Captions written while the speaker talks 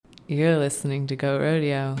You're listening to Goat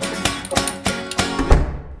Rodeo.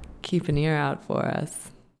 Keep an ear out for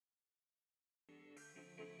us.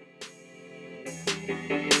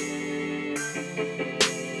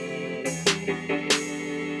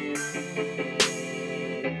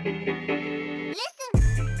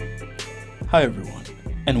 Hi everyone,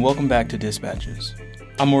 and welcome back to Dispatches.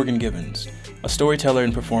 I'm Morgan Gibbons, a storyteller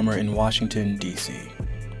and performer in Washington, D.C.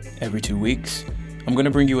 Every 2 weeks, I'm going to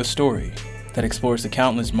bring you a story that explores the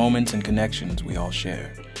countless moments and connections we all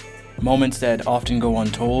share. Moments that often go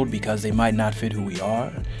untold because they might not fit who we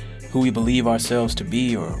are, who we believe ourselves to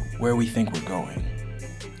be, or where we think we're going.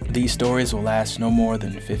 These stories will last no more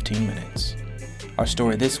than 15 minutes. Our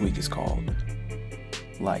story this week is called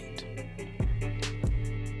Light.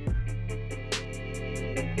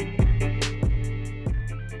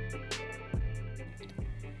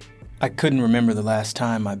 I couldn't remember the last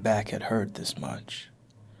time my back had hurt this much.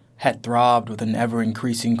 Had throbbed with an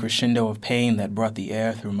ever-increasing crescendo of pain that brought the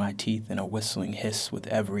air through my teeth in a whistling hiss with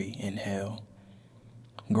every inhale.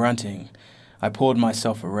 Grunting, I pulled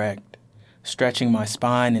myself erect, stretching my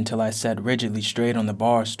spine until I sat rigidly straight on the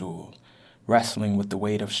bar stool, wrestling with the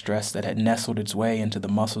weight of stress that had nestled its way into the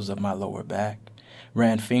muscles of my lower back.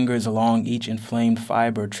 Ran fingers along each inflamed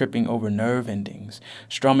fiber, tripping over nerve endings,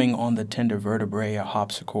 strumming on the tender vertebrae a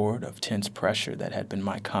harpsichord of tense pressure that had been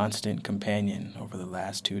my constant companion over the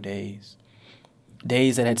last 2 days.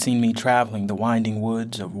 Days that had seen me traveling the winding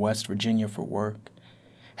woods of West Virginia for work,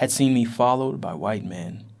 had seen me followed by white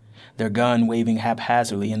men, their gun waving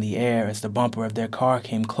haphazardly in the air as the bumper of their car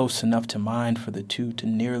came close enough to mine for the two to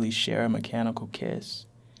nearly share a mechanical kiss,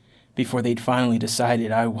 before they'd finally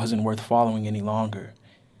decided I wasn't worth following any longer,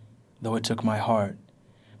 though it took my heart,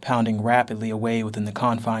 pounding rapidly away within the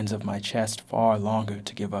confines of my chest, far longer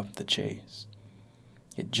to give up the chase.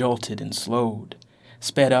 It jolted and slowed,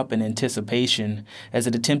 sped up in anticipation as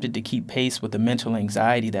it attempted to keep pace with the mental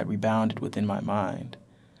anxiety that rebounded within my mind,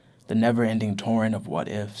 the never-ending torrent of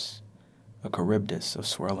what-ifs, a Charybdis of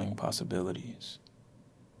swirling possibilities.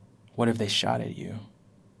 What if they shot at you?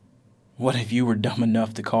 What if you were dumb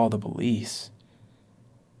enough to call the police?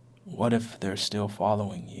 What if they're still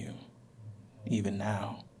following you, even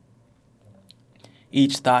now?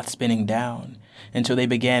 Each thought spinning down until they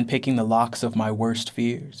began picking the locks of my worst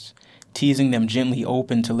fears, teasing them gently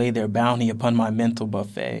open to lay their bounty upon my mental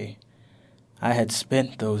buffet. I had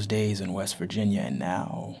spent those days in West Virginia, and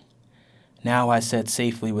now I sat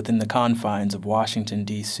safely within the confines of Washington,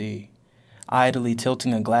 D.C., idly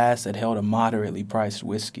tilting a glass that held a moderately priced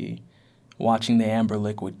whiskey, watching the amber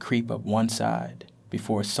liquid creep up one side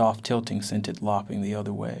before soft tilting sent it lopping the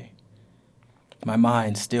other way. My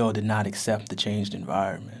mind still did not accept the changed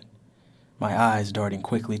environment, my eyes darting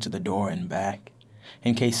quickly to the door and back,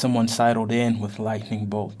 in case someone sidled in with lightning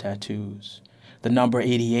bolt tattoos, the number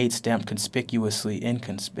 88 stamped conspicuously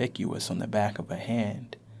inconspicuous on the back of a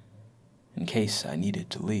hand, in case I needed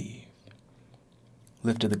to leave.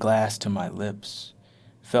 Lifted the glass to my lips,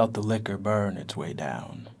 felt the liquor burn its way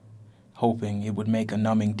down, hoping it would make a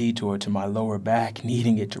numbing detour to my lower back,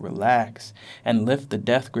 needing it to relax and lift the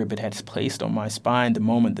death grip it had placed on my spine the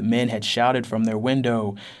moment the men had shouted from their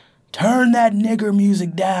window, "Turn that nigger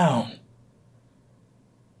music down!"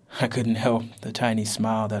 I couldn't help the tiny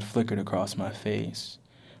smile that flickered across my face,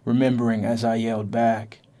 remembering as I yelled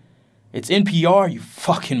back, "It's NPR, you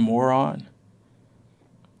fucking moron!"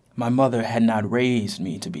 My mother had not raised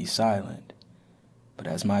me to be silent, but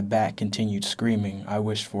as my back continued screaming, I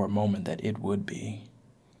wished for a moment that it would be.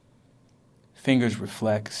 Fingers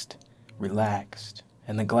relaxed,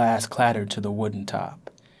 and the glass clattered to the wooden top,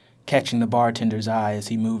 catching the bartender's eye as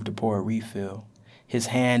he moved to pour a refill, his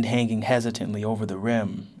hand hanging hesitantly over the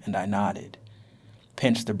rim, and I nodded,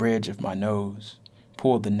 pinched the bridge of my nose,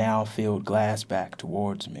 pulled the now-filled glass back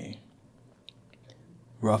towards me.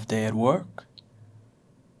 "Rough day at work?"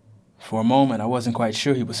 For a moment, I wasn't quite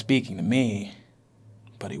sure he was speaking to me,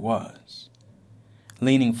 but he was.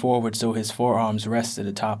 Leaning forward so his forearms rested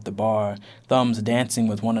atop the bar, thumbs dancing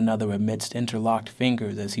with one another amidst interlocked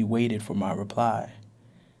fingers as he waited for my reply.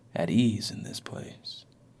 At ease in this place.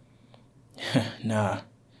 Nah,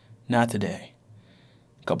 not today.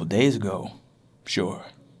 A couple days ago, sure.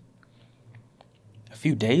 A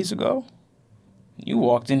few days ago? You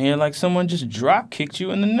walked in here like someone just drop-kicked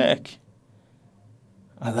you in the neck.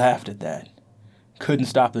 I laughed at that. Couldn't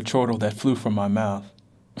stop the chortle that flew from my mouth.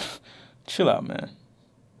 Chill out, man.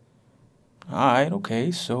 Alright,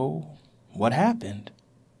 okay, so what happened?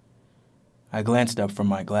 I glanced up from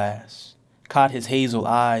my glass, caught his hazel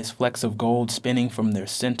eyes, flecks of gold spinning from their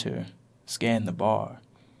center, scanned the bar.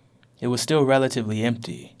 It was still relatively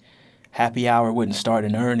empty. Happy hour wouldn't start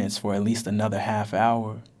in earnest for at least another half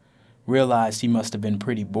hour. Realized he must have been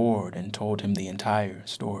pretty bored and told him the entire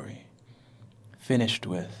story. Finished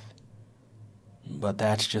with, "But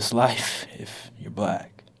that's just life if you're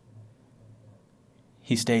black."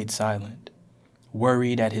 He stayed silent,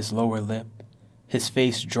 worried at his lower lip, his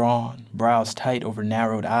face drawn, brows tight over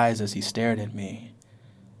narrowed eyes as he stared at me.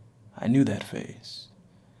 I knew that face.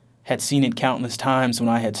 Had seen it countless times when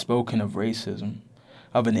I had spoken of racism,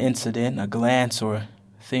 of an incident, a glance, or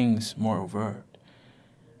things more overt.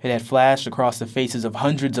 It had flashed across the faces of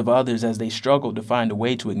hundreds of others as they struggled to find a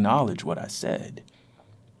way to acknowledge what I said,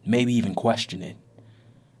 maybe even question it,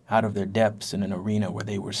 out of their depths in an arena where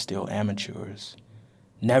they were still amateurs,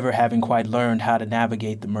 never having quite learned how to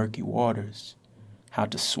navigate the murky waters, how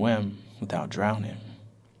to swim without drowning.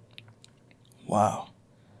 Wow,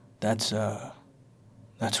 that's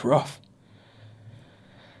rough.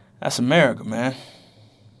 That's America, man.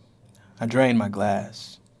 I drained my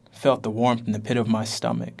glass, felt the warmth in the pit of my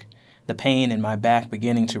stomach, the pain in my back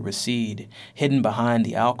beginning to recede, hidden behind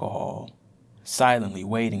the alcohol, silently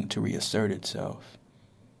waiting to reassert itself.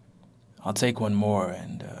 I'll take one more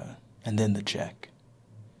and then the check.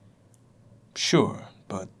 Sure,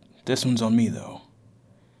 but this one's on me, though.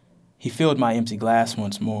 He filled my empty glass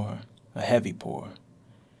once more, a heavy pour.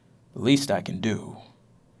 The least I can do.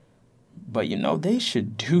 But they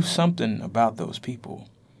should do something about those people.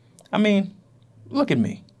 I mean, look at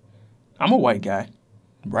me. I'm a white guy,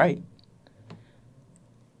 right?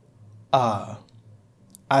 I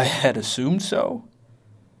had assumed so.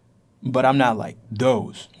 But I'm not like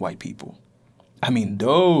those white people. I mean,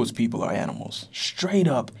 those people are animals. Straight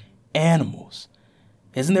up animals.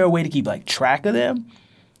 Isn't there a way to keep, track of them?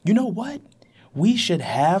 You know what? We should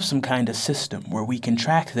have some kind of system where we can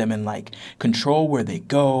track them and, control where they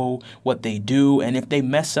go, what they do, and if they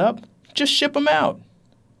mess up, just ship them out.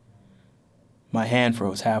 My hand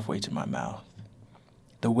froze halfway to my mouth.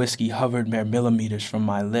 The whiskey hovered mere millimeters from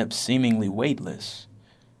my lips, seemingly weightless.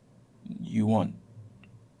 You want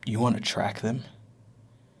to track them?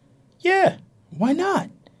 Yeah, why not?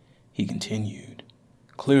 He continued,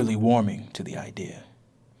 clearly warming to the idea.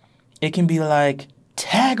 It can be like,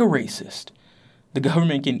 tag a racist. The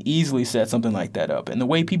government can easily set something like that up. And the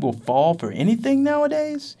way people fall for anything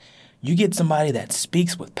nowadays, you get somebody that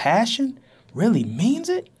speaks with passion, really means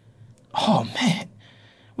it. Oh, man.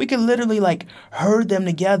 We could literally, herd them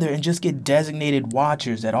together and just get designated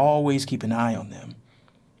watchers that always keep an eye on them.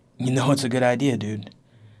 It's a good idea, dude.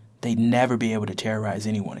 They'd never be able to terrorize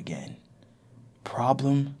anyone again.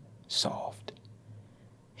 Problem solved.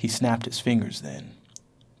 He snapped his fingers then,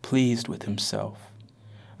 pleased with himself,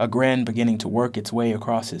 a grin beginning to work its way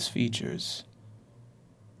across his features.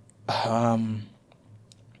 That's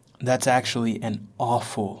actually an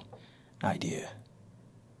awful idea.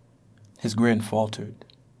 His grin faltered,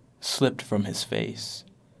 slipped from his face.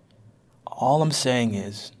 All I'm saying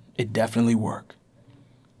is, it definitely worked.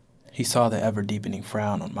 He saw the ever-deepening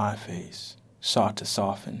frown on my face, sought to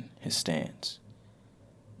soften his stance.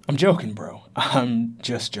 I'm joking, bro. I'm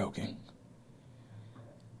just joking.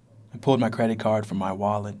 I pulled my credit card from my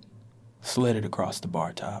wallet, slid it across the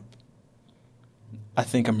bar top. I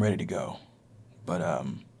think I'm ready to go, but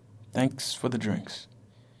thanks for the drinks.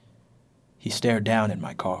 He stared down at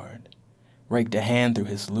my card, raked a hand through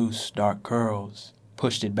his loose, dark curls,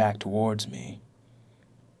 pushed it back towards me.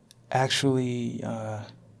 Actually,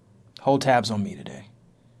 hold tabs on me today.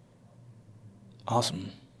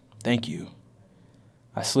 Awesome. Thank you.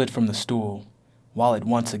 I slid from the stool, wallet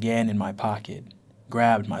once again in my pocket,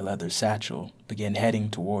 grabbed my leather satchel, began heading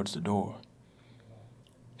towards the door.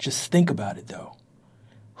 Just think about it, though.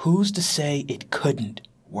 Who's to say it couldn't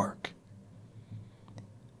work?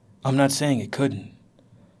 I'm not saying it couldn't.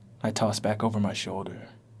 I tossed back over my shoulder.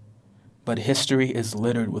 But history is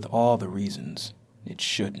littered with all the reasons it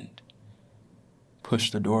shouldn't.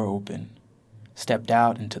 Pushed the door open, stepped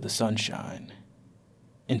out into the sunshine,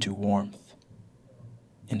 into warmth,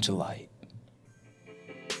 into light.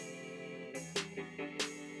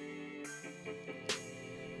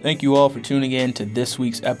 Thank you all for tuning in to this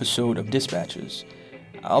week's episode of Dispatches.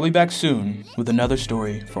 I'll be back soon with another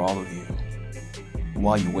story for all of you.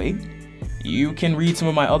 While you wait, you can read some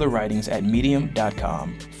of my other writings at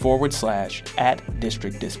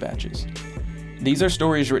medium.com/@districtdispatches. These are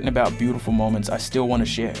stories written about beautiful moments I still want to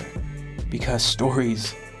share, because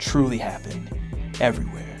stories truly happen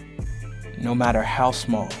everywhere, no matter how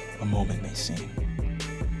small a moment may seem.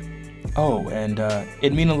 Oh, and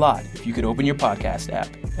it'd mean a lot if you could open your podcast app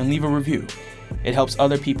and leave a review. It helps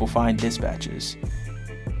other people find Dispatches,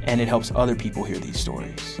 and it helps other people hear these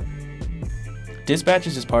stories.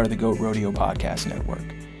 Dispatches is part of the Goat Rodeo Podcast Network.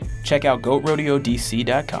 Check out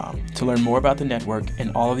GoatRodeoDC.com to learn more about the network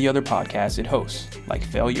and all of the other podcasts it hosts, like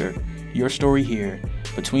Failure, Your Story Here,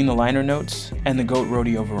 Between the Liner Notes, and the Goat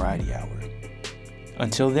Rodeo Variety Hour.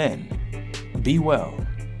 Until then, be well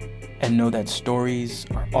and know that stories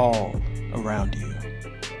are all around you.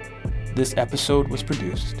 This episode was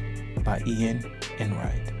produced by Ian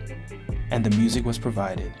Enright, and the music was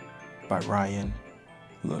provided by Ryan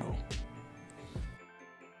Little.